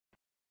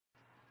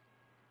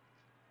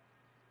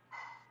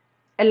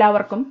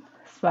എല്ലാവർക്കും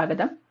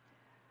സ്വാഗതം.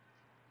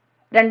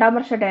 രണ്ടാം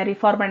വർഷ ഡയറി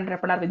ഫാർം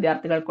എന്റർപ്രണർ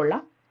വിദ്യാർത്ഥികൾക്കുള്ള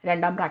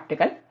രണ്ടാം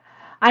practical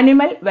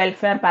animal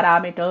welfare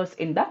parameters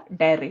in the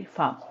dairy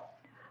farm.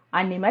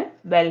 Animal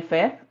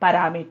welfare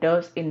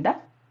parameters in the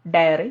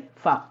dairy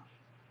farm.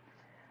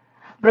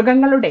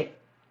 മൃഗങ്ങളുടെ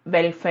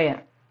വെൽഫെയർ,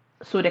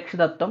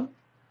 സുരക്ഷിതത്വം,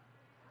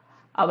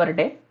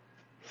 അവരുടെ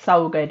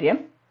സൗകര്യം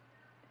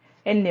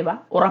എന്നിവ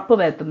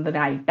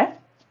ഉറപ്പുവരുത്തുന്നതിനായിട്ട്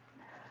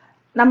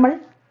നമ്മൾ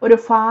ഒരു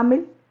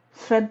ഫാമിൽ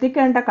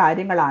ശ്രദ്ധിക്കേണ്ട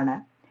കാര്യങ്ങളാണ്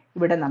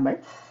ഇവിടെ നമ്മൾ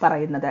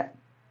പറയുന്നത്.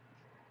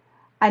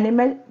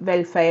 അനിമൽ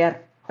വെൽഫെയർ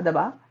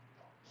അഥവാ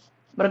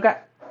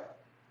മൃഗക്ഷേമത്തിനായി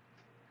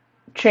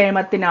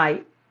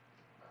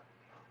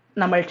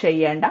നമ്മൾ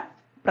ചെയ്യേണ്ട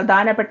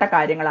പ്രധാനപ്പെട്ട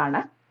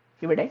കാര്യങ്ങളാണ്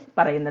ഇവിടെ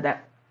പറയുന്നത്.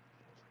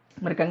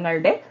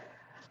 മൃഗങ്ങളുടെ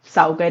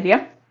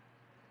സൗകര്യം,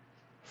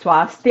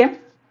 സ്വാസ്ഥ്യം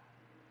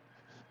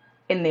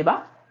എന്നിവ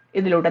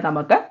ഇതിലൂടെ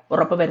നമുക്ക്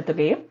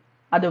ഉറപ്പുവരുത്തുകയും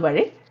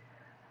അതുവഴി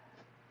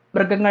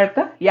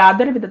മൃഗങ്ങൾക്ക്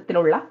യാതൊരു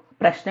വിധത്തിലുള്ള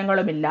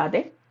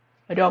പ്രശ്നങ്ങളുമില്ലാതെ,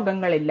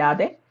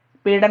 രോഗങ്ങളില്ലാതെ,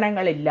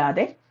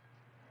 പീഡനങ്ങളില്ലാതെ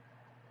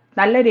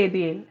നല്ല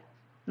രീതിയിൽ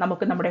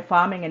നമുക്ക് നമ്മുടെ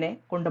ഫാം എങ്ങനെ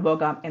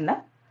കൊണ്ടുപോകാം എന്ന്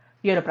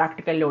ഈ ഒരു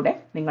പ്രാക്ടിക്കലിലൂടെ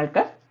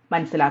നിങ്ങൾക്ക്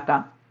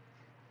മനസ്സിലാക്കാം.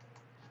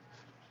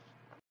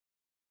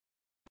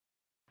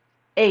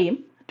 Aim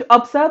to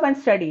observe and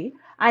study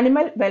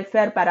animal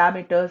welfare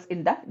parameters in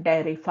the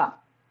dairy farm.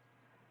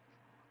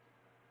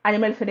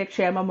 അനിമൽസിന്റെ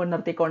ക്ഷേമം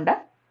മുൻനിർത്തിക്കൊണ്ട്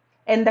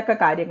എന്തൊക്കെ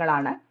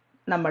കാര്യങ്ങളാണ്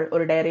നമ്മൾ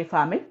ഒരു ഡയറി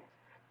ഫാമിൽ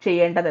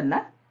ചെയ്യേണ്ടതെന്ന്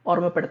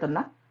ഓർമ്മപ്പെടുത്തുന്ന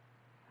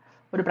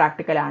ഒരു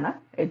പ്രാക്ടിക്കലാണ്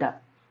ഇത്.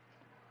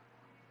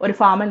 ഒരു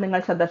ഫാമിൽ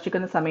നിങ്ങൾ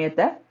സന്ദർശിക്കുന്ന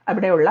സമയത്ത്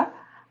അവിടെയുള്ള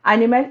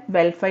അനിമൽ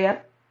വെൽഫെയർ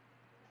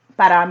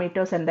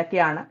പാരാമീറ്റേഴ്സ്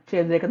എന്തൊക്കെയാണ്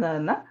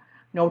ചെയ്തിരിക്കുന്നതെന്ന്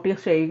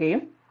നോട്ടീസ്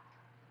ചെയ്യുകയും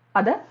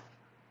അത്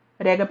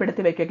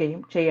രേഖപ്പെടുത്തി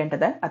വയ്ക്കുകയും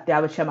ചെയ്യേണ്ടത്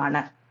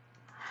അത്യാവശ്യമാണ്.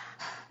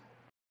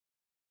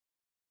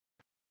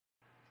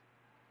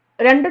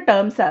 രണ്ട്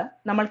ടേംസ്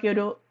നമ്മൾക്ക് ഈ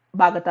ഒരു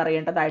ഭാഗത്ത്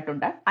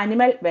അറിയേണ്ടതായിട്ടുണ്ട്.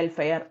 Animal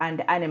welfare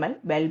and animal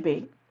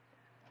wellbeing.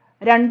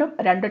 രണ്ടും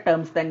രണ്ട്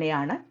ടേംസ്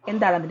തന്നെയാണ്.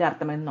 എന്താണ് അതിന്റെ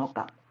അർത്ഥമെന്ന്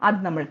നോക്കാം.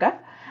 ആദ്യം നമ്മൾക്ക്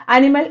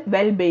അനിമൽ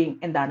വെൽബീയിങ്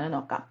എന്താണെന്ന്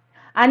നോക്കാം.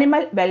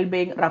 Animal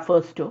wellbeing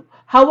refers to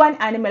how an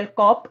animal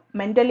copper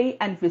mentally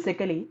and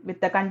physically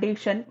with the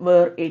condition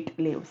where it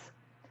lives.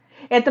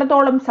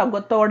 എത്രത്തോളം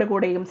സുഖത്തോടു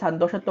കൂടിയും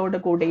സന്തോഷത്തോടു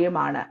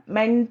കൂടിയുമാണ്,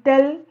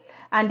 മെന്റൽ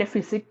ആൻഡ്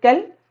ഫിസിക്കൽ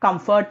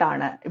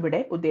കംഫർട്ടാണ്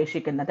ഇവിടെ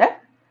ഉദ്ദേശിക്കുന്നത്.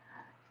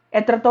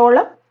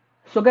 എത്രത്തോളം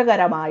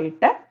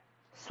സുഖകരമായിട്ട്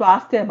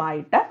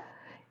സ്വാസ്ഥ്യമായിട്ട്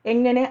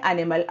എങ്ങനെ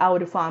അനിമൽ ആ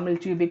ഒരു ഫാമിൽ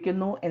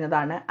ജീവിക്കുന്നു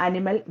എന്നതാണ്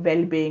അനിമൽ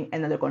വെൽബീയിങ്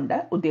എന്നതുകൊണ്ട്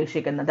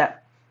ഉദ്ദേശിക്കുന്നത്.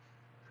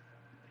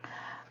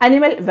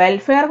 അനിമൽ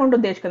വെൽഫെയർ കൊണ്ട്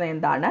ഉദ്ദേശിക്കുന്നത്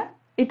എന്താണ്?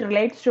 It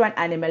relates to an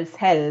animals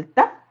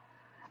health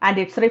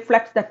and it's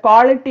reflects the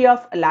quality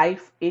of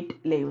life it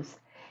lives.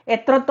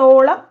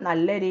 എത്രത്തോളം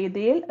നല്ല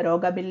രീതിയിൽ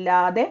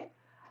രോഗമില്ലാതെ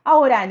ആ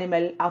ഒരു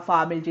അനിമൽ ആ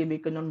ഫാമിൽ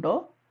ജീവിക്കുന്നുണ്ടോ,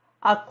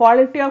 ആ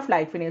ക്വാളിറ്റി ഓഫ്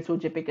ലൈഫിനെ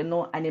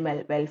സൂചിപ്പിക്കുന്നു അനിമൽ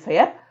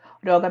വെൽഫെയർ.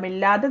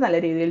 രോഗമില്ലാതെ നല്ല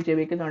രീതിയിൽ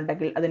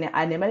ജീവിക്കുന്നുണ്ടെങ്കിൽ അതിനെ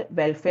അനിമൽ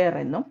വെൽഫെയർ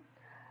എന്നും,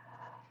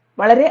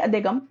 വളരെ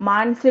അധികം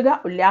മാനസിക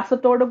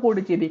ഉല്ലാസത്തോടു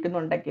കൂടി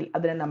ജീവിക്കുന്നുണ്ടെങ്കിൽ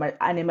അതിനെ നമ്മൾ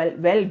അനിമൽ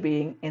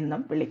വെൽബീയിങ്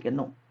എന്നും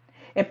വിളിക്കുന്നു.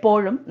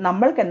 എപ്പോഴും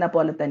നമ്മൾക്കെന്ന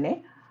പോലെ തന്നെ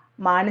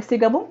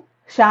മാനസികവും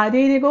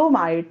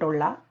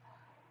ശാരീരികവുമായിട്ടുള്ള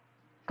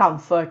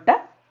കംഫർട്ട്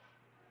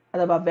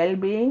അഥവാ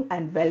വെൽബീയിങ്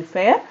ആൻഡ്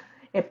വെൽഫെയർ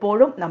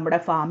എപ്പോഴും നമ്മുടെ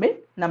ഫാമിൽ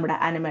നമ്മുടെ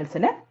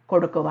അനിമൽസിന്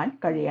കൊടുക്കുവാൻ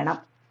കഴിയണം.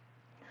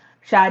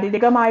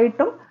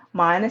 ശാരീരികമായിട്ടും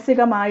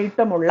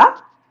മാനസികമായിട്ടുമുള്ള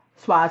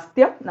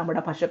സ്വാസ്ഥ്യം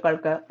നമ്മുടെ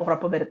പശുക്കൾക്ക്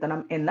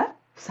ഉറപ്പുവരുത്തണം എന്ന്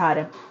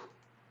സാരം.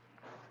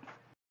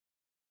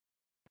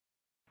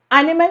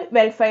 Animal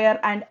welfare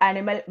and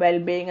animal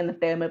wellbeing എന്ന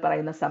ടേമിൽ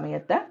പറയുന്ന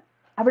സമയത്ത്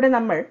അവിടെ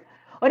നമ്മൾ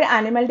ഒരു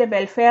അനിമലിന്റെ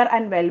വെൽഫെയർ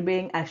ആൻഡ്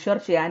വെൽബീയിങ് അഷ്വർ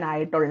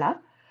ചെയ്യാനായിട്ടുള്ള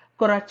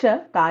കുറച്ച്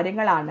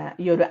കാര്യങ്ങളാണ്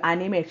ഈ ഒരു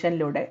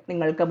അനിമേഷനിലൂടെ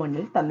നിങ്ങൾക്ക്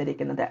മുന്നിൽ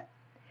തന്നിരിക്കുന്നത്.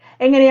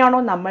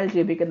 എങ്ങനെയാണോ നമ്മൾ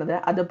ജീവിക്കുന്നത്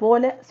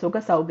അതുപോലെ സുഖ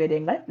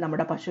സൗകര്യങ്ങൾ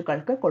നമ്മുടെ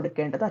പശുക്കൾക്ക്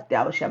കൊടുക്കേണ്ടത്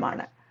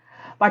അത്യാവശ്യമാണ്.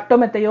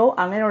 പട്ടുമെത്തയോ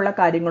അങ്ങനെയുള്ള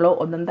കാര്യങ്ങളോ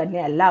ഒന്നും തന്നെ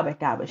അല്ല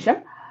അവയ്ക്ക് ആവശ്യം.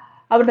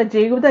 അവരുടെ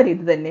ജീവിത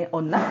രീതി തന്നെ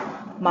ഒന്ന്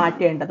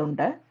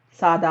മാറ്റേണ്ടതുണ്ട്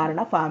സാധാരണ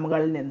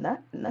ഫാമുകളിൽ നിന്ന്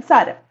എന്ന്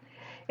സാരം.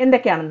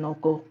 എന്തൊക്കെയാണെന്ന്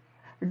നോക്കൂ.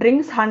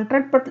 Drinks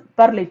 100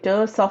 per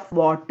liters of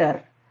water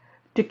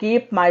to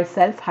keep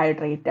myself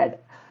hydrated.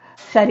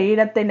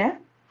 ശരീരത്തിന്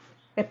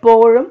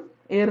എപ്പോഴും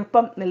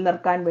ഈർപ്പം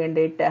നിലനിർത്താൻ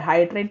വേണ്ടിയിട്ട്,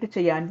 ഹൈഡ്രേറ്റ്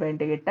ചെയ്യാൻ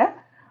വേണ്ടിയിട്ട്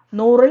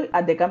 100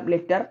 അധികം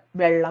ലിറ്റർ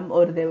വെള്ളം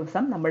ഒരു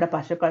ദിവസം നമ്മുടെ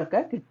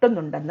പശുക്കൾക്ക്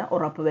കിട്ടുന്നുണ്ടെന്ന്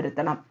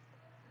ഉറപ്പുവരുത്തണം.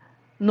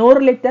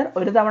 100 ലിറ്റർ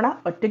ഒരു തവണ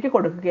ഒറ്റയ്ക്ക്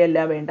കൊടുക്കുകയല്ല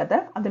വേണ്ടത്,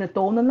 അതിന്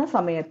തോന്നുന്ന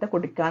സമയത്ത്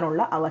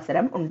കുടിക്കാനുള്ള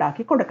അവസരം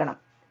ഉണ്ടാക്കി കൊടുക്കണം.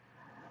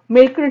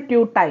 മിൽക്ക് 2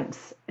 times,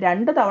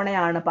 2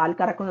 തവണയാണ് പാൽ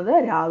കറക്കുന്നത്,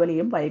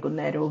 രാവിലെയും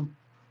വൈകുന്നേരവും.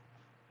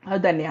 അത്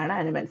തന്നെയാണ്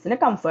അനിമൽസിന്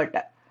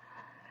comfort.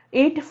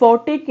 Eat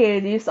 40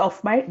 kgs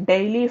of my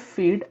daily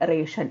feed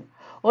ration.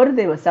 ഒരു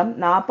ദിവസം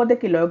 40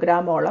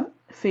 കിലോഗ്രാമോളം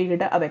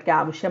ഫീഡ് അവയ്ക്ക്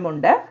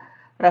ആവശ്യമുണ്ട്,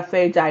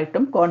 റഫേജ്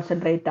ആയിട്ടും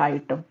കോൺസെൻട്രേറ്റ്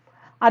ആയിട്ടും.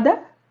 അത്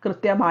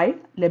കൃത്യമായി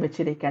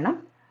ലഭിച്ചിരിക്കണം.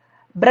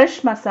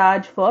 Brush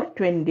massage four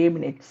 20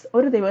 minutes.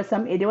 ഒരു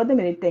ദിവസം 20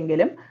 മിനിറ്റ്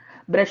എങ്കിലും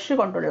ബ്രഷ്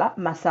കൊണ്ടുള്ള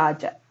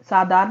മസാജ്.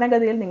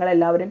 സാധാരണഗതിയിൽ നിങ്ങൾ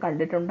എല്ലാവരും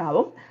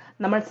കണ്ടിട്ടുണ്ടാവും,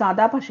 നമ്മൾ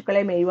സാധാ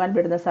പശുക്കളെ മേയുവാൻ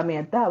വിടുന്ന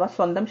സമയത്ത് അവ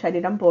സ്വന്തം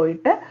ശരീരം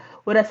പോയിട്ട്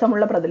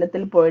ഉരസമുള്ള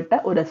പ്രതലത്തിൽ പോയിട്ട്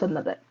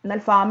ഉരസുന്നത്. എന്നാൽ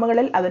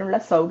ഫാമുകളിൽ അതിനുള്ള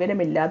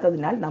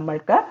സൗകര്യമില്ലാത്തതിനാൽ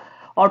നമ്മൾക്ക്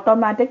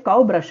ഓട്ടോമാറ്റിക് കൗ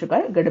ബ്രഷുകൾ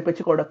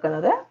ഘടിപ്പിച്ചു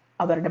കൊടുക്കുന്നത്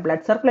അവരുടെ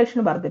ബ്ലഡ് സർക്കുലേഷൻ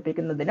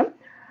വർദ്ധിപ്പിക്കുന്നതിനും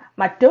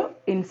മറ്റു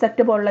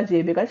ഇൻസെക്ട് പോലുള്ള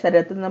ജീവികൾ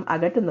ശരീരത്തിൽ നിന്നും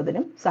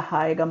അകറ്റുന്നതിനും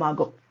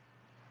സഹായകമാകും.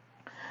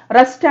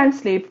 Rest and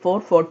sleep four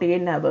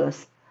 14 hours.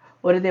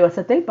 ഒരു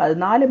ദിവസത്തിൽ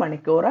 14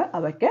 മണിക്കൂർ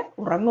അവയ്ക്ക്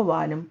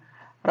ഉറങ്ങുവാനും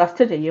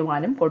റെസ്റ്റ്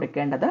ചെയ്യുവാനും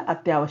കൊടുക്കേണ്ടത്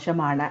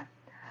അത്യാവശ്യമാണ്.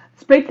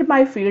 Split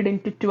my feed in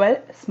to 12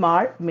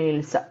 small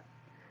meals.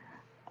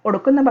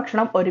 കൊടുക്കുന്ന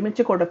ഭക്ഷണം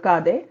ഒരുമിച്ച്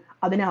കൊടുക്കാതെ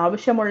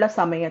അതിനാവശ്യമുള്ള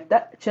സമയത്ത്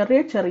ചെറിയ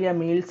ചെറിയ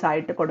മീൽസ്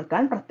ആയിട്ട്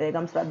കൊടുക്കാൻ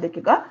പ്രത്യേകം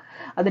ശ്രദ്ധിക്കുക.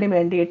 അതിനു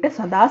വേണ്ടിയിട്ട്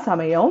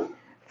സദാസമയവും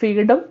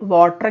ഫീഡും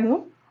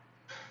വാട്ടറിങ്ങും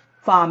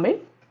ഫാമിൽ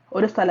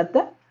ഒരു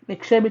സ്ഥലത്ത്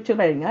നിക്ഷേപിച്ചു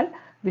കഴിഞ്ഞാൽ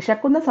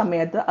വിശക്കുന്ന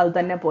സമയത്ത് അത്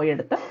തന്നെ പോയി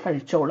എടുത്ത്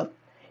കഴിച്ചോളും.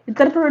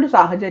 ഇത്തരത്തിലുള്ളൊരു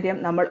സാഹചര്യം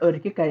നമ്മൾ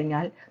ഒരുക്കി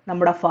കഴിഞ്ഞാൽ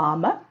നമ്മുടെ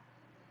ഫാം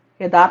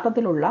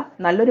യഥാർത്ഥത്തിലുള്ള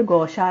നല്ലൊരു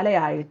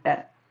ഗോശാലയായിട്ട്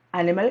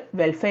അനിമൽ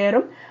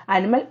വെൽഫെയറും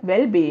അനിമൽ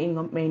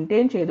വെൽബീയിങ്ങും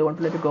മെയിൻറ്റെയിൻ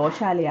ചെയ്തുകൊണ്ടുള്ളൊരു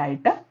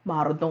ഗോശാലയായിട്ട്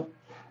മാറുന്നു.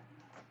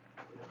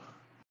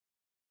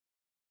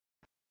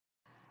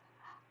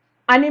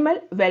 Animal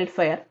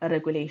welfare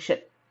regulation.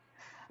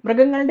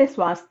 മൃഗങ്ങളുടെ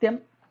സ്വാസ്ഥ്യം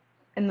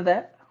എന്നത്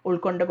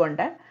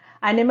ഉൾക്കൊണ്ടുകൊണ്ട്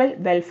അനിമൽ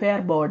വെൽഫെയർ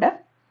ബോർഡ്,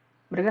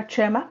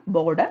 മൃഗക്ഷേമ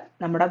ബോർഡ്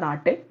നമ്മുടെ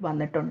നാട്ടിൽ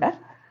വന്നിട്ടുണ്ട്.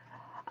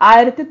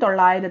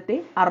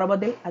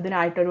 1960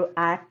 അതിനായിട്ടൊരു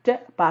act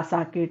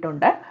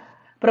പാസ്സാക്കിയിട്ടുണ്ട്,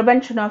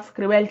 prevention of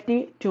cruelty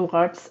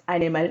towards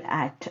animal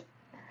act.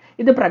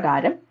 ഇത്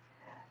പ്രകാരം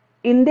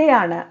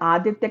ഇന്ത്യയാണ്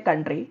ആദ്യത്തെ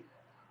കൺട്രി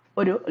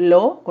ഒരു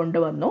ലോ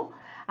കൊണ്ടുവന്നു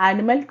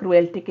ആനിമൽ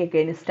ക്രുവൽറ്റിക്ക്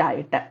എഗെയിൻസ്റ്റ്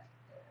ആയിട്ട്.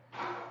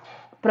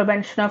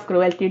 Prevention of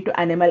cruelty to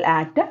animal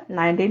act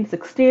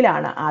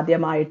 1960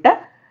 ആദ്യമായിട്ട്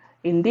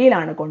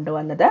ഇന്ത്യയിലാണ്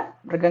കൊണ്ടുവന്നത്,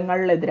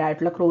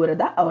 മൃഗങ്ങളിലെതിരായിട്ടുള്ള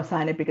ക്രൂരത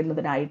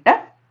അവസാനിപ്പിക്കുന്നതിനായിട്ട്.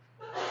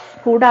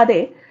 കൂടാതെ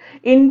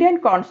ഇന്ത്യൻ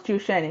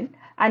കോൺസ്റ്റിറ്റ്യൂഷനിൽ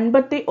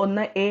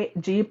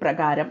 51A(g)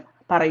 പ്രകാരം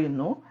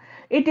പറയുന്നു,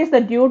 It is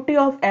the duty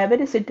of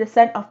every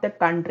citizen of the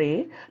country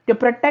to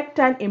protect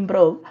and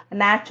improve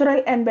natural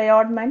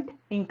environment,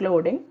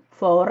 including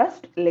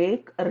forest,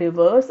 lake,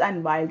 rivers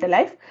and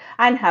wildlife,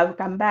 and have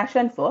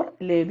compassion for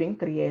living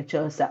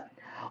creatures.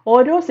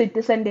 ഓരോ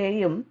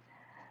സിറ്റിസന്റെയും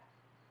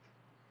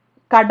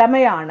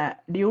കടമയാണ്,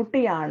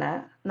 ഡ്യൂട്ടിയാണ്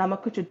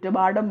നമുക്ക്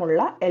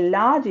ചുറ്റുപാടുമുള്ള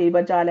എല്ലാ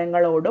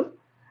ജീവജാലങ്ങളോടും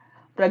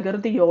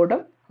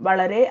പ്രകൃതിയോടും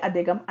വളരെ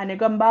അധികം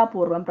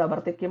അനുകമ്പാപൂർവം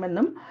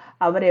പ്രവർത്തിക്കുമെന്നും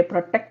അവരെ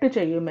പ്രൊട്ടക്റ്റ്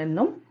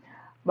ചെയ്യുമെന്നും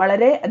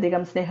വളരെ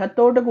അധികം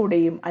സ്നേഹത്തോടു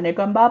കൂടിയും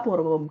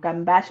അനുകമ്പാപൂർവവും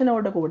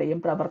കമ്പാഷനോടുകൂടിയും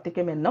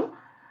പ്രവർത്തിക്കുമെന്നും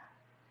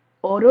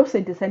ഓരോ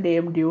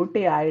സിറ്റിസന്റെയും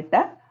ഡ്യൂട്ടി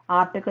ആയിട്ട്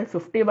ആർട്ടിക്കിൾ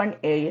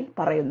 51A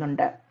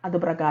പറയുന്നുണ്ട്.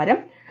 അതുപ്രകാരം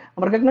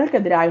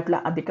മൃഗങ്ങൾക്കെതിരായിട്ടുള്ള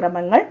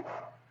അതിക്രമങ്ങൾ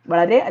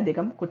വളരെ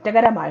അധികം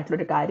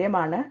കുറ്റകരമായിട്ടുള്ളൊരു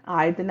കാര്യമാണ്.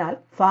 ആയതിനാൽ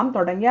ഫാം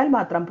തുടങ്ങിയാൽ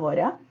മാത്രം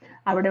പോരാ,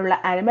 അവിടെയുള്ള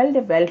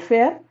ആനിമലിന്റെ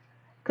വെൽഫെയർ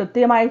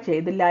കൃത്യമായി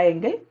ചെയ്തില്ല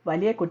എങ്കിൽ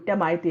വലിയ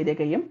കുറ്റമായി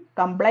തീരുകയും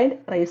കംപ്ലൈന്റ്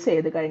റേസ്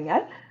ചെയ്ത്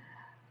കഴിഞ്ഞാൽ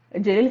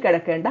ജയിലിൽ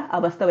കിടക്കേണ്ട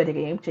അവസ്ഥ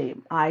വരികയും ചെയ്യും.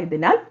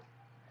 ആയതിനാൽ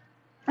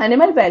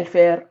അനിമൽ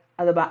വെൽഫെയർ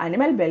അഥവാ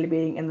അനിമൽ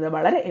വെൽബീയിങ് എന്നത്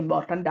വളരെ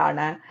ഇമ്പോർട്ടൻ്റ്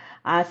ആണ്.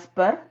 As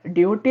per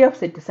duty of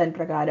citizen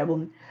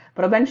പ്രകാരവും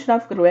prevention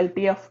of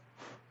cruelty of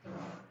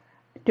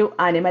two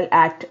animal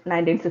act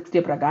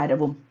 1960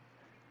 പ്രകാരവും.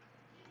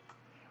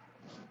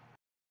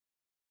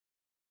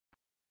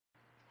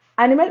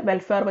 Animal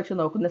welfare വെച്ച്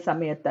നോക്കുന്ന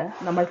സമയത്ത്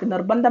നമ്മൾക്ക്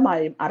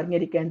നിർബന്ധമായും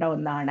അറിഞ്ഞിരിക്കേണ്ട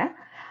ഒന്നാണ്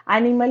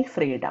അനിമൽ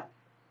ഫ്രീഡം.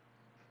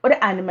 ഒരു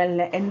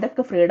അനിമലിന്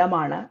എന്തൊക്കെ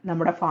ഫ്രീഡമാണ്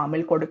നമ്മുടെ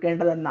ഫാമിൽ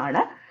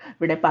കൊടുക്കേണ്ടതെന്നാണ്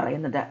ഇവിടെ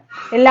പറയുന്നത്.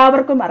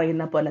 എല്ലാവർക്കും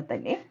അറിയുന്ന പോലെ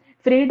തന്നെ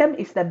freedom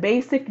is the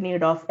basic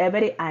need of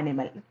every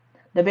animal.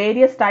 The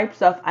various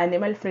types of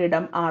animal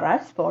freedom R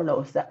as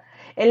follows.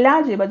 എല്ലാ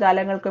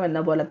ജീവജാലങ്ങൾക്കും എന്ന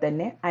പോലെ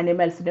തന്നെ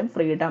അനിമൽസിനും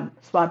ഫ്രീഡം,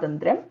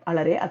 സ്വാതന്ത്ര്യം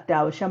വളരെ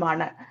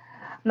അത്യാവശ്യമാണ്.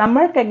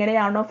 നമ്മൾക്ക്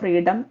എങ്ങനെയാണോ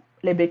ഫ്രീഡം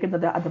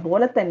ലഭിക്കുന്നത്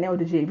അതുപോലെ തന്നെ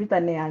ഒരു ജീവി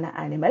തന്നെയാണ്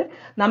ആനിമൽ.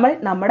 നമ്മൾ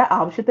നമ്മുടെ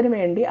ആവശ്യത്തിന്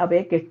വേണ്ടി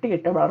അവയെ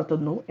കെട്ടിയിട്ട്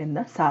വളർത്തുന്നു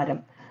എന്ന് സാരം.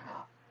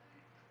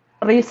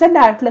 റീസെന്റ്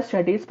ആയിട്ടുള്ള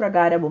സ്റ്റഡീസ്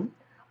പ്രകാരവും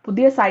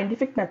പുതിയ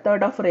scientific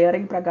method of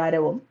rearing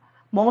പ്രകാരവും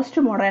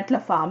most modern ആയിട്ടുള്ള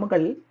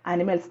ഫാമുകളിൽ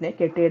അനിമൽസിനെ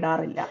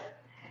കെട്ടിയിടാറില്ല.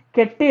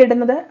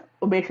 കെട്ടിയിടുന്നത്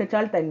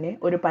ഉപേക്ഷിച്ചാൽ തന്നെ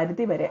ഒരു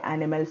പരിധി വരെ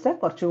അനിമൽസ്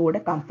കുറച്ചുകൂടെ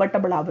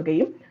കംഫർട്ടബിൾ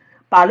ആവുകയും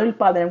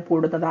പാലുൽപാദനം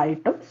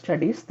കൂടുന്നതായിട്ടും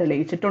സ്റ്റഡീസ്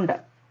തെളിയിച്ചിട്ടുണ്ട്.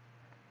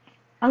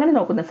 അങ്ങനെ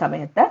നോക്കുന്ന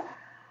സമയത്ത്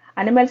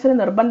അനിമൽസിന്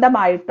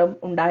നിർബന്ധമായിട്ടും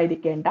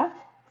ഉണ്ടായിരിക്കേണ്ട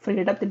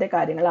ഫ്രീഡത്തിന്റെ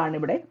കാര്യങ്ങളാണ്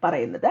ഇവിടെ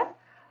പറയുന്നത്.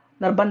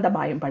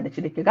 നിർബന്ധമായും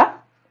പഠിച്ചിരിക്കുക.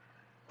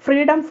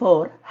 Freedom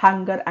for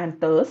hunger and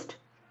thirst,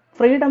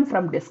 freedom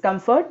from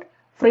discomfort,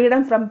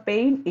 freedom from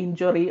pain,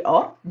 injury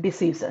or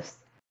diseases.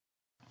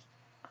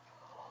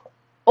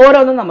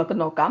 ഓരോന്നും നമുക്ക്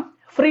നോക്കാം.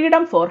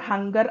 Freedom for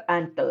hunger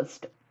and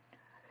thirst.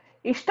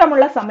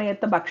 ഇഷ്ടമുള്ള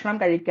സമയത്ത് ഭക്ഷണം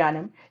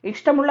കഴിക്കാനും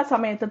ഇഷ്ടമുള്ള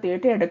സമയത്ത്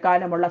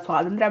തീറ്റിയെടുക്കാനുമുള്ള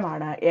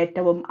സ്വാതന്ത്ര്യമാണ്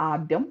ഏറ്റവും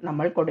ആദ്യം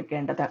നമ്മൾ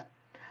കൊടുക്കേണ്ടത്.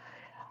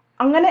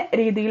 അങ്ങനെ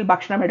രീതിയിൽ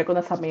ഭക്ഷണം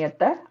എടുക്കുന്ന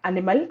സമയത്ത്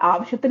അനിമൽ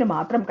ആവശ്യത്തിന്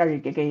മാത്രം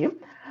കഴിക്കുകയും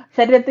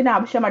ശരീരത്തിന്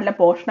ആവശ്യമുള്ള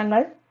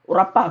പോഷണങ്ങൾ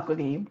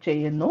ഉറപ്പാക്കുകയും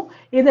ചെയ്യുന്നു.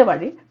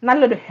 ഇതുവഴി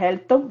നല്ലൊരു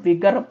ഹെൽത്തും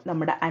വിഗറും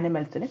നമ്മുടെ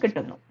അനിമൽസിന്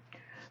കിട്ടുന്നു.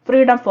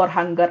 Freedom for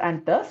hunger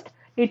and thirst.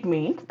 It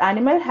means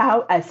animal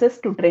have access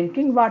to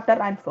drinking water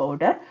and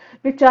fodder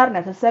which are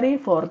necessary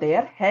for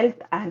their health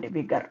and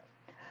vigor.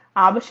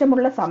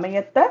 ആവശ്യമുള്ള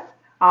സമയത്ത്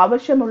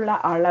ആവശ്യമുള്ള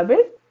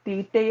അളവിൽ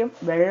തീറ്റയും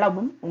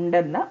വെള്ളവും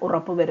ഉണ്ടെന്ന്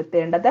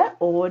ഉറപ്പുവരുത്തേണ്ടത്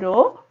ഓരോ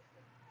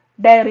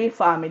ഡയറി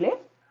ഫാമിലെ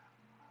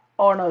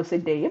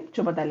ഓണേഴ്സിന്റെയും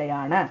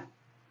ചുമതലയാണ്.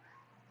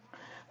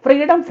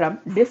 Freedom from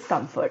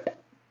discomfort.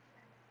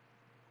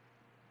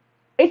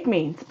 It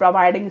means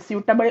providing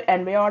suitable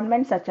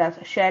environment such as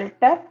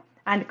shelter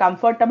and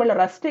comfortable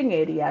resting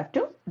area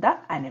to the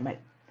animal.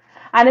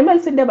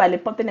 അനിമൽസിന്റെ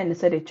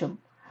വലിപ്പത്തിനനുസരിച്ചും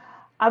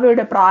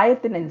അവയുടെ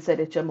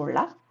പ്രായത്തിനനുസരിച്ചുമുള്ള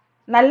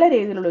നല്ല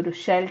രീതിയിലുള്ള ഒരു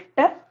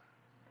ഷെൽട്ടർ,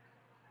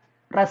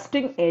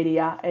 റെസ്റ്റിംഗ്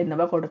ഏരിയ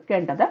എന്നിവ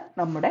കൊടുക്കേണ്ടത്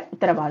നമ്മുടെ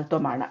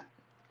ഉത്തരവാദിത്വമാണ്.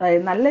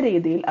 അതായത് നല്ല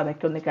രീതിയിൽ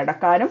അവയ്ക്കൊന്ന്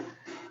കിടക്കാനും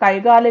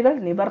കൈകാലുകൾ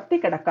നിവർത്തി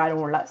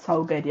കിടക്കാനുമുള്ള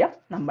സൗകര്യം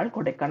നമ്മൾ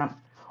കൊടുക്കണം.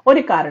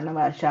 ഒരു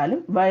കാരണവശാലും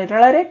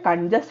വളരെ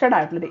കൺജസ്റ്റഡ്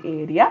ആയിട്ടുള്ളൊരു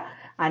ഏരിയ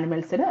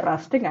അനിമൽസിന്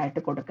റെസ്റ്റിംഗ്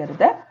ആയിട്ട്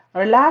കൊടുക്കരുത്.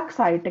 റിലാക്സ്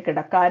ആയിട്ട്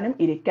കിടക്കാനും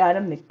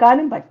ഇരിക്കാനും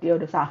നിൽക്കാനും പറ്റിയ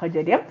ഒരു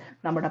സാഹചര്യം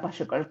നമ്മുടെ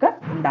പശുക്കൾക്ക്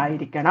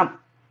ഉണ്ടായിരിക്കണം.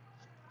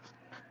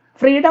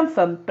 Freedom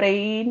from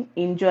pain,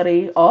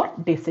 injury or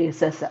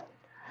diseases.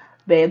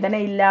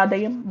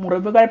 വേദനയില്ലാതെയും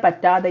മുറിവുകൾ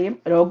പറ്റാതെയും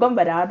രോഗം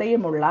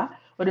വരാതെയുമുള്ള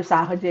ഒരു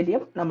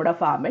സാഹചര്യം നമ്മുടെ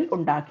ഫാമിൽ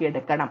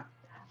ഉണ്ടാക്കിയെടുക്കണം.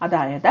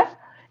 അതായത്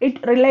it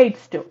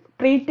relates to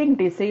treating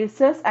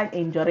diseases and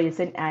injuries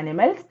in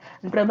animals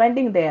and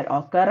preventing their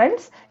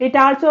occurrence. It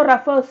also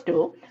refers to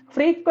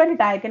frequent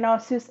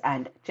diagnosis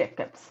and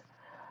checkups.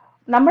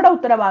 നമ്മുടെ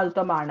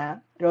ഉത്തരവാദിത്വമാണ്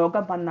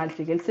രോഗം വന്നാൽ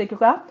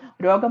ചികിത്സിക്കുക,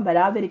 രോഗം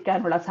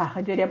വരാതിരിക്കാനുള്ള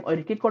സാഹചര്യം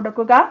ഒരുക്കി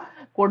കൊടുക്കുക,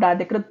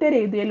 കൂടാതെ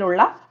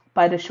കൃത്യരീതിയിലുള്ള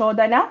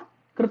പരിശോധന,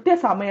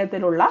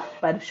 കൃത്യസമയത്തിലുള്ള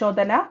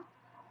പരിശോധന,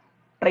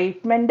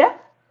 ട്രീറ്റ്മെന്റ്,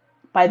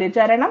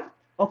 പരിചരണം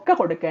ഒക്കെ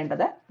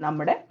കൊടുക്കേണ്ടത്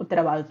നമ്മുടെ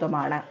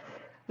ഉത്തരവാദിത്വമാണ്.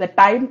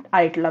 ടൈം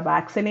ആയിട്ടുള്ള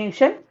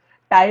വാക്സിനേഷൻ,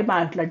 ടൈം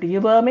ആയിട്ടുള്ള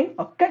ഡീവേമിംഗ്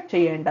ഒക്കെ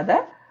ചെയ്യേണ്ടത്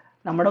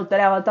നമ്മുടെ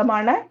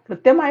ഉത്തരവാദിത്തമാണ്.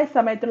 കൃത്യമായ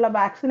സമയത്തുള്ള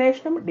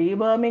വാക്സിനേഷനും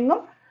ഡീവേമിങ്ങും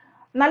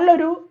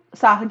നല്ലൊരു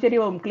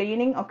സാഹചര്യവും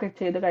ക്ലീനിങ് ഒക്കെ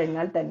ചെയ്തു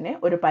കഴിഞ്ഞാൽ തന്നെ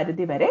ഒരു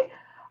പരിധി വരെ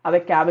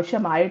അവയ്ക്ക്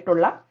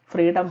ആവശ്യമായിട്ടുള്ള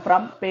freedom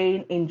from pain,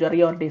 injury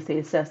or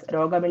diseases,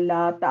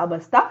 രോഗമില്ലാത്ത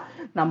അവസ്ഥ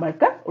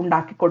നമ്മൾക്ക്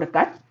ഉണ്ടാക്കി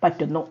കൊടുക്കാൻ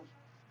പറ്റുന്നു.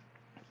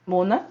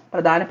 3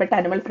 പ്രധാനപ്പെട്ട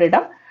animal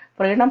freedom: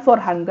 freedom for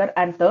hunger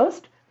and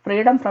thirst,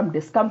 freedom from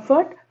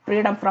discomfort,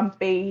 freedom from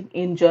pain,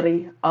 injury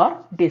or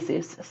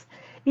diseases.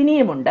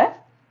 ഇനിയുമുണ്ട്.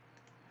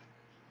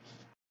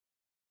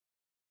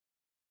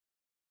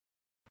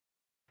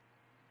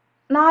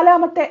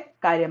 നാലാമത്തെ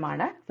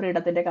കാര്യമാണ്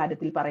ഫ്രീഡത്തിന്റെ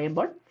കാര്യത്തിൽ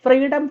പറയുമ്പോൾ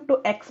freedom to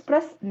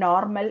express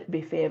normal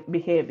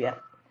behaviour.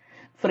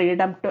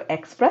 Freedom to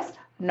express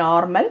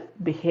normal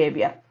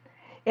behaviour.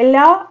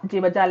 എല്ലാ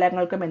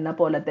ജീവജാലങ്ങൾക്കും എന്ന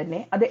പോലെ തന്നെ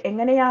അത്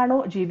എങ്ങനെയാണോ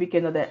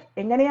ജീവിക്കുന്നത്,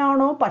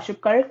 എങ്ങനെയാണോ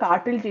പശുക്കൾ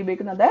കാട്ടിൽ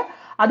ജീവിക്കുന്നത്,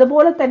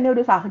 അതുപോലെ തന്നെ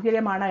ഒരു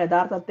സാഹചര്യമാണ്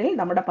യഥാർത്ഥത്തിൽ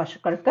നമ്മുടെ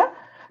പശുക്കൾക്ക്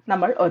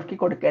നമ്മൾ ഒരുക്കി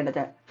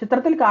കൊടുക്കേണ്ടത്.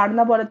 ചിത്രത്തിൽ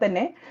കാണുന്ന പോലെ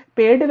തന്നെ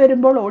പേടി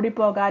വരുമ്പോൾ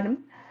ഓടിപ്പോകാനും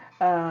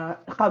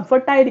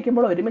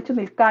കംഫർട്ടായിരിക്കുമ്പോൾ ഒരുമിച്ച്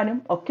നിൽക്കാനും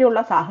ഒക്കെയുള്ള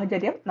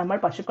സാഹചര്യം നമ്മൾ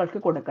പശുക്കൾക്ക്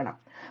കൊടുക്കണം.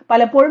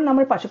 പലപ്പോഴും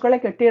നമ്മൾ പശുക്കളെ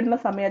കെട്ടിയിടുന്ന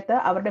സമയത്ത്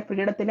അവരുടെ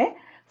ഫ്രീഡത്തിനെ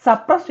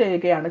സപ്രസ്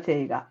ചെയ്യുകയാണ്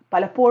ചെയ്യുക.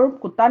 പലപ്പോഴും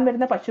കുത്താൻ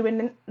വരുന്ന പശുവിൽ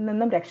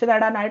നിന്നും രക്ഷ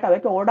നേടാനായിട്ട്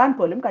അവയ്ക്ക് ഓടാൻ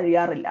പോലും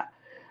കഴിയാറില്ല.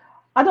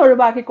 അത്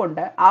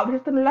ഒഴിവാക്കിക്കൊണ്ട്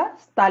ആവശ്യത്തിനുള്ള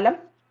സ്ഥലം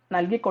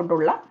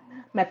നൽകിക്കൊണ്ടുള്ള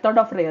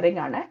മെത്തേഡ് ഓഫ്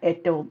റിയറിംഗ് ആണ്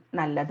ഏറ്റവും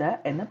നല്ലത്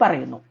എന്ന്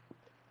പറയുന്നു.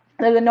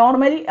 അതായത്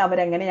നോർമലി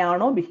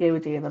അവരെങ്ങനെയാണോ ബിഹേവ്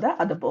ചെയ്യുന്നത്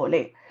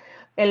അതുപോലെ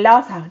എല്ലാ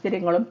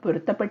സാഹചര്യങ്ങളും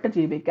പൊരുത്തപ്പെട്ട്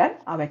ജീവിക്കാൻ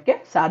അവയ്ക്ക്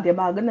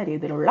സാധ്യമാകുന്ന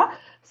രീതിയിലുള്ള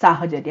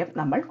സാഹചര്യം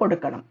നമ്മൾ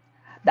കൊടുക്കണം.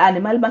 The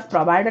animal must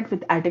provided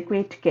with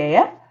adequate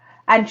care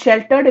and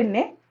sheltered in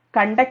a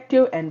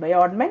conducive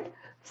environment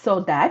so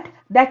that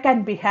they can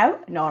behave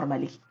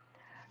normally.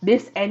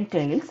 This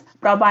entails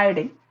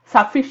providing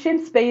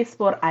sufficient space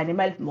for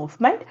animal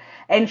movement,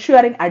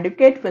 ensuring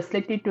adequate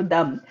facility to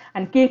them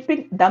and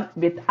keeping them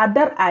with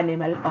other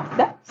animal of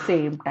the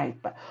same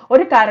type.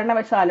 ഒരു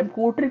കാരണവശാലും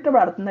കൂട്ടിട്ട്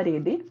വളർത്തുന്ന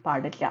രീതി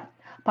പാടില്ല.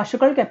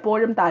 പശുക്കൾക്ക്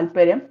എപ്പോഴും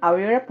താല്പര്യം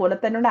അവയുടെ പോലെ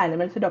തന്നെയുള്ള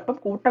ആനിമൽസിന്റെ ഒപ്പം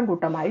കൂട്ടം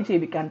കൂട്ടമായി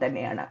ജീവിക്കാൻ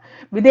തന്നെയാണ്.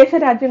 വിദേശ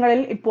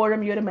രാജ്യങ്ങളിൽ ഇപ്പോഴും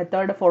ഈ ഒരു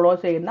മെത്തേഡ് ഫോളോ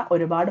ചെയ്യുന്ന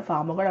ഒരുപാട്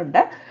ഫാമുകളുണ്ട്.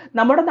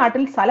 നമ്മുടെ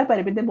നാട്ടിൽ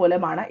സ്ഥലപരിമിതി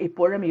മൂലമാണ്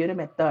ഇപ്പോഴും ഈ ഒരു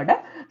മെത്തേഡ്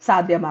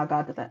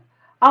സാധ്യമാകാത്തത്.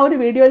 ആ ഒരു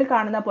വീഡിയോയിൽ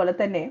കാണുന്ന പോലെ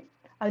തന്നെ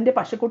അതിന്റെ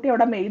പശുക്കുട്ടി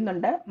അവിടെ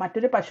മെയ്യുന്നുണ്ട്.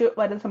 മറ്റൊരു പശു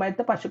വരുന്ന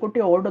സമയത്ത് പശുക്കുട്ടി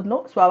ഓടുന്നു.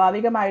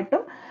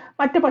 സ്വാഭാവികമായിട്ടും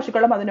മറ്റു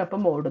പശുക്കളും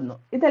അതിനൊപ്പം ഓടുന്നു.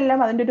 ഇതെല്ലാം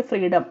അതിന്റെ ഒരു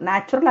ഫ്രീഡം,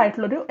 നാച്ചുറൽ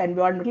ആയിട്ടുള്ള ഒരു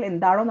എൻവയോൺമെന്റിൽ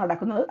എന്താണോ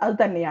നടക്കുന്നത് അത്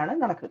തന്നെയാണ്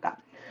നടക്കുക.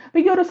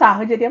 ഈ ഒരു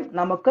സാഹചര്യം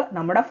നമുക്ക്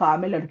നമ്മുടെ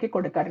ഫാമിൽ ഒരുക്കി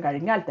കൊടുക്കാൻ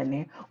കഴിഞ്ഞാൽ തന്നെ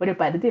ഒരു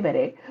പരിധി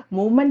വരെ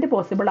മൂവ്മെന്റ്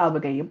പോസിബിൾ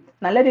ആവുകയും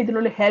നല്ല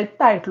രീതിയിലുള്ള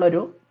ഹെൽത്ത്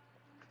ആയിട്ടുള്ളൊരു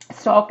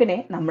സ്റ്റോക്കിനെ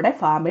നമ്മുടെ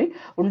ഫാമിൽ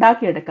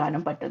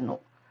ഉണ്ടാക്കിയെടുക്കാനും പറ്റുന്നു.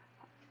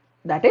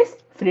 That is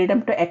freedom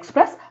to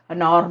express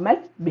normal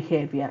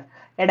behaviour.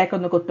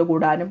 ഇടയ്ക്കൊന്ന്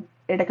കൊത്തുകൂടാനും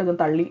ഇടയ്ക്കൊന്ന്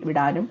തള്ളി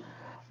വിടാനും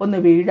ഒന്ന്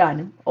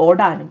വീഴാനും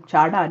ഓടാനും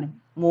ചാടാനും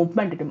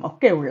മൂവ്മെന്റിനും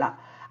ഒക്കെയുള്ള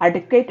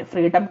അഡിക്വേറ്റ്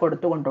ഫ്രീഡം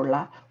കൊടുത്തുകൊണ്ടുള്ള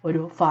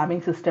ഒരു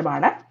ഫാമിംഗ്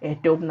സിസ്റ്റമാണ്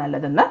ഏറ്റവും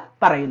നല്ലതെന്ന്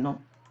പറയുന്നു.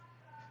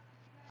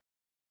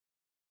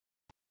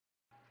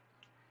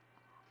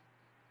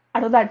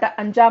 അടുത്തതായിട്ട്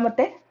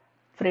 5ാമത്തെ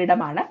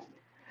ഫ്രീഡമാണ്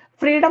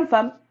freedom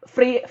from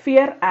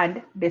fear and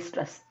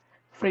distress.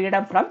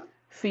 Freedom from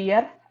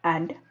fear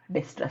and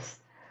distress.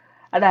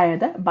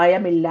 അതായത്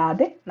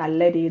ഭയമില്ലാതെ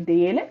നല്ല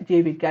രീതിയിൽ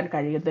ജീവിക്കാൻ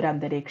കഴിയുന്നൊരു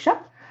അന്തരീക്ഷം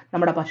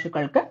നമ്മുടെ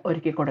പശുക്കൾക്ക്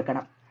ഒരുക്കി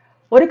കൊടുക്കണം.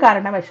 ഒരു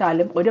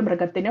കാരണവശാലും ഒരു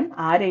മൃഗത്തിനും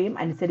ആരെയും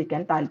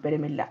അനുസരിക്കാൻ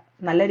താല്പര്യമില്ല.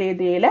 നല്ല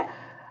രീതിയിൽ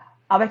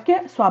അവയ്ക്ക്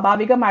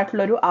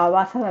സ്വാഭാവികമായിട്ടുള്ളൊരു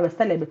ആവാസ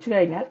വ്യവസ്ഥ ലഭിച്ചു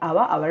കഴിഞ്ഞാൽ അവ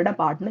അവരുടെ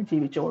പാട്ടിന്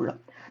ജീവിച്ചുകൊള്ളും.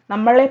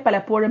 നമ്മളെ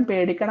പലപ്പോഴും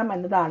പേടിക്കണം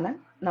എന്നതാണ്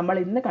നമ്മൾ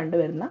ഇന്ന്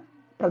കണ്ടുവരുന്ന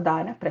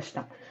പ്രധാന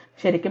പ്രശ്നം.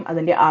 ശരിക്കും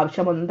അതിൻ്റെ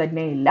ആവശ്യമൊന്നും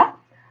തന്നെയില്ല.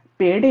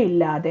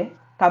 പേടിയില്ലാതെ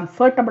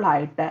കംഫർട്ടബിൾ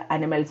ആയിട്ട്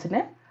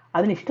അനിമൽസിന്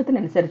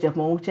അതിനിഷ്ടത്തിനനുസരിച്ച്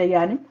മൂവ്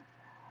ചെയ്യാനും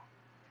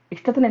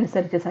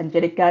ഇഷ്ടത്തിനനുസരിച്ച്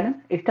സഞ്ചരിക്കാനും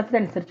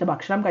ഇഷ്ടത്തിനനുസരിച്ച്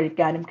ഭക്ഷണം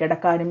കഴിക്കാനും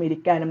കിടക്കാനും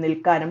ഇരിക്കാനും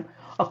നിൽക്കാനും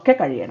ഒക്കെ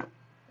കഴിയണം.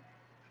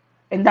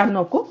 എന്താണ്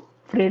നോക്കൂ,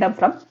 freedom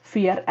from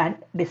fear and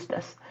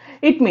distress.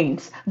 It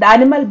means the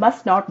animal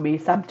must not be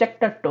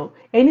subjected to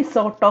any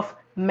sort of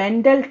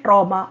mental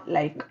trauma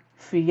like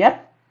fear,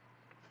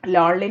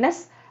 loneliness,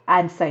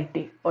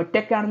 anxiety.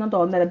 ഒറ്റയ്ക്കാണെന്ന്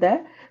തോന്നരുത്,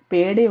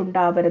 പേടി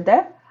ഉണ്ടാവരുത്,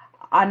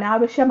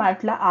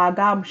 അനാവശ്യമായിട്ടുള്ള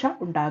ആകാംക്ഷ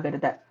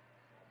ഉണ്ടാകരുത്.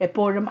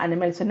 എപ്പോഴും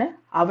അനിമൽസിന്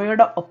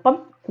അവയുടെ ഒപ്പം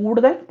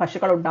കൂടുതൽ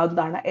പശുക്കൾ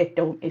ഉണ്ടാകുന്നതാണ്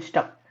ഏറ്റവും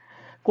ഇഷ്ടം.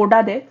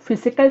 കൂടാതെ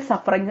ഫിസിക്കൽ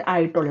സഫറിങ്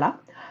ആയിട്ടുള്ള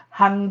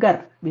ഹങ്കർ,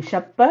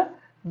 വിശപ്പ്,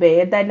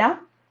 വേദന,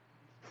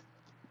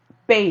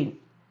 പെയിൻ,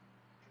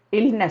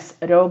 ഇൽനെസ്,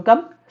 രോഗം,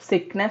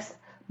 സിക്നെസ്,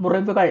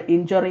 മുറിവുകൾ,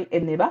 ഇഞ്ചുറി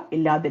എന്നിവ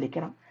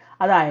ഇല്ലാതിരിക്കണം.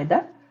 അതായത്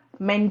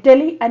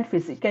മെന്റലി ആൻഡ്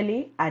ഫിസിക്കലി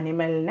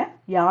അനിമലിന്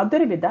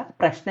യാതൊരുവിധ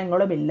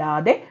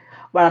പ്രശ്നങ്ങളുമില്ലാതെ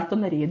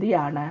വളർത്തുന്ന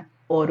രീതിയാണ്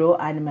ഓരോ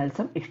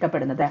അനിമൽസും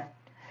ഇഷ്ടപ്പെടുന്നത്.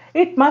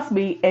 It must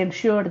be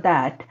ensured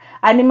that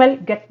animal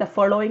get the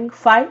following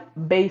 5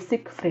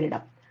 basic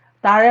freedom.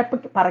 താഴെ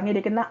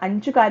പറഞ്ഞിരിക്കുന്ന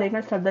 5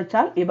 കാര്യങ്ങൾ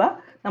ശ്രദ്ധിച്ചാൽ ഇവ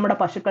നമ്മുടെ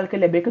പശുക്കൾക്ക്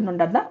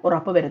ലഭിക്കുന്നുണ്ടെന്ന്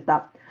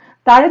ഉറപ്പുവരുത്താം.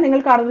 താഴെ നിങ്ങൾ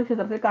കാണുന്ന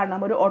ചിത്രത്തിൽ കാണാം,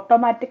 ഒരു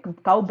ഓട്ടോമാറ്റിക്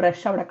കൗ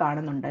ബ്രഷ് അവിടെ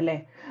കാണുന്നുണ്ട് അല്ലേ.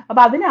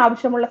 അപ്പൊ അതിന്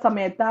ആവശ്യമുള്ള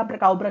സമയത്ത് ആ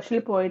കൗ ബ്രഷിൽ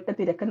പോയിട്ട്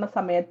തിരക്കുന്ന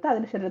സമയത്ത്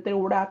അതിന്റെ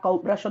ശരീരത്തിലൂടെ ആ കൗ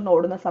ബ്രഷ് ഒന്ന്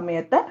ഓടുന്ന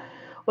സമയത്ത്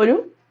ഒരു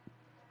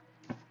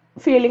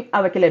ഫീലിംഗ്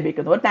അവയ്ക്ക്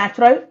ലഭിക്കുന്നു, ഒരു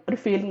നാച്ചുറൽ ഒരു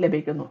ഫീലിംഗ്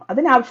ലഭിക്കുന്നു.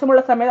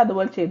 അതിനാവശ്യമുള്ള സമയത്ത്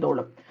അതുപോലെ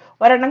ചെയ്തോളും.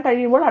 ഒരെണ്ണം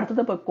കഴിയുമ്പോൾ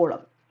അടുത്തത് പൊയ്ക്കോളും.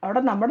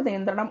 അവിടെ നമ്മുടെ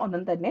നിയന്ത്രണം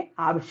ഒന്നും തന്നെ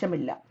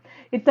ആവശ്യമില്ല.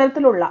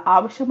 ഇത്തരത്തിലുള്ള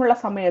ആവശ്യമുള്ള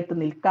സമയത്ത്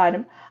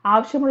നിൽക്കാനും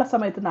ആവശ്യമുള്ള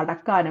സമയത്ത്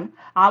നടക്കാനും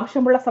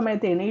ആവശ്യമുള്ള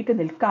സമയത്ത് എണീറ്റ്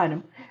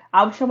നിൽക്കാനും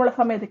ആവശ്യമുള്ള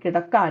സമയത്ത്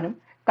കിടക്കാനും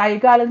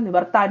കൈകാലിൽ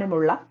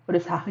നിവർത്താനുമുള്ള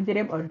ഒരു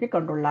സാഹചര്യം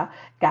ഒരുക്കിക്കൊണ്ടുള്ള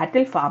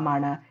കാറ്റിൽ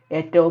ഫാമാണ്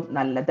ഏറ്റവും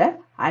നല്ലത്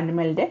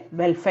അനിമലിന്റെ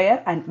വെൽഫെയർ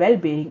ആൻഡ്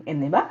വെൽബീയിങ്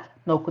എന്നിവ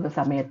നോക്കുന്ന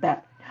സമയത്ത്.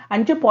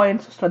 5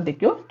 പോയിന്റ്സ്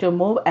ശ്രദ്ധിക്കൂ. ടു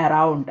മൂവ്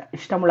അറൗണ്ട്,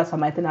 ഇഷ്ടമുള്ള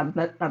സമയത്ത്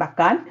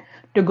നടക്കാൻ.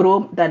 ടു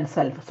ഗ്രൂം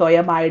ദൻസെൽഫ്,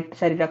 സ്വയമായിട്ട്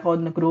ശരീരമൊക്കെ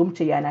ഒന്ന് ഗ്രൂം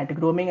ചെയ്യാനായിട്ട്.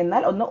 ഗ്രൂമിങ്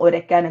എന്നാൽ ഒന്ന്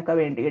ഉരയ്ക്കാനൊക്കെ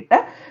വേണ്ടിയിട്ട്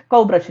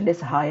കൗ ബ്രഷിന്റെ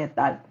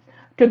സഹായത്താൽ.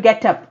 ടു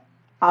ഗെറ്റ് അപ്പ്,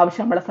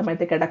 ആവശ്യമുള്ള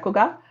സമയത്ത് കിടക്കുക,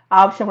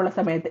 ആവശ്യമുള്ള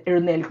സമയത്ത്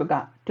എഴുന്നേൽക്കുക.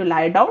 ടു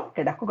ലൈ ഡൗൺ,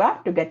 കിടക്കുക.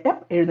 ടു ഗെറ്റ്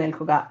അപ്പ്,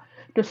 എഴുന്നേൽക്കുക.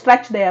 ടു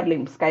സ്ട്രെച്ച് ദെയർ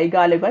ലിംസ്,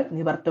 കൈകാലുകൾ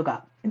നിവർത്തുക.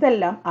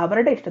 ഇതെല്ലാം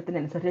അവരുടെ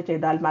ഇഷ്ടത്തിനനുസരിച്ച്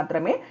ചെയ്താൽ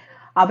മാത്രമേ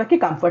അവയ്ക്ക്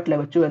കംഫർട്ട്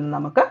ലഭിച്ചു എന്ന്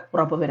നമുക്ക്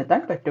ഉറപ്പുവരുത്താൻ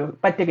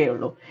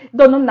പറ്റുകയുള്ളൂ.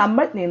 ഇതൊന്നും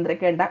നമ്മൾ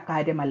നിയന്ത്രിക്കേണ്ട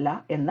കാര്യമല്ല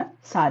എന്ന്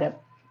സാരം.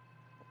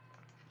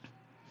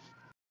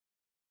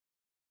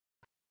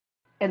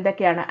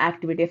 എന്തൊക്കെയാണ്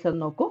ആക്ടിവിറ്റീസ്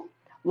എന്ന് നോക്കൂ.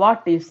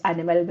 What is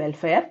animal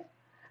welfare?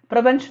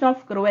 Prevention of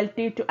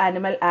cruelty to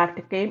animal act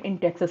came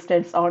into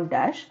existence on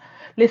dash.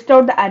 List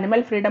out the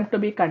animal freedom to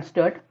be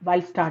considered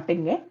while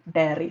starting a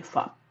dairy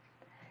farm.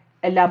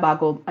 എല്ലാ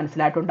ഭാഗവും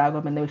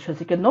മനസ്സിലായിട്ടുണ്ടാകുമെന്ന്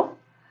വിശ്വസിക്കുന്നു.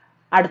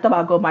 അടുത്ത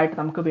ഭാഗവുമായിട്ട്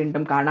നമുക്ക്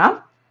വീണ്ടും കാണാം.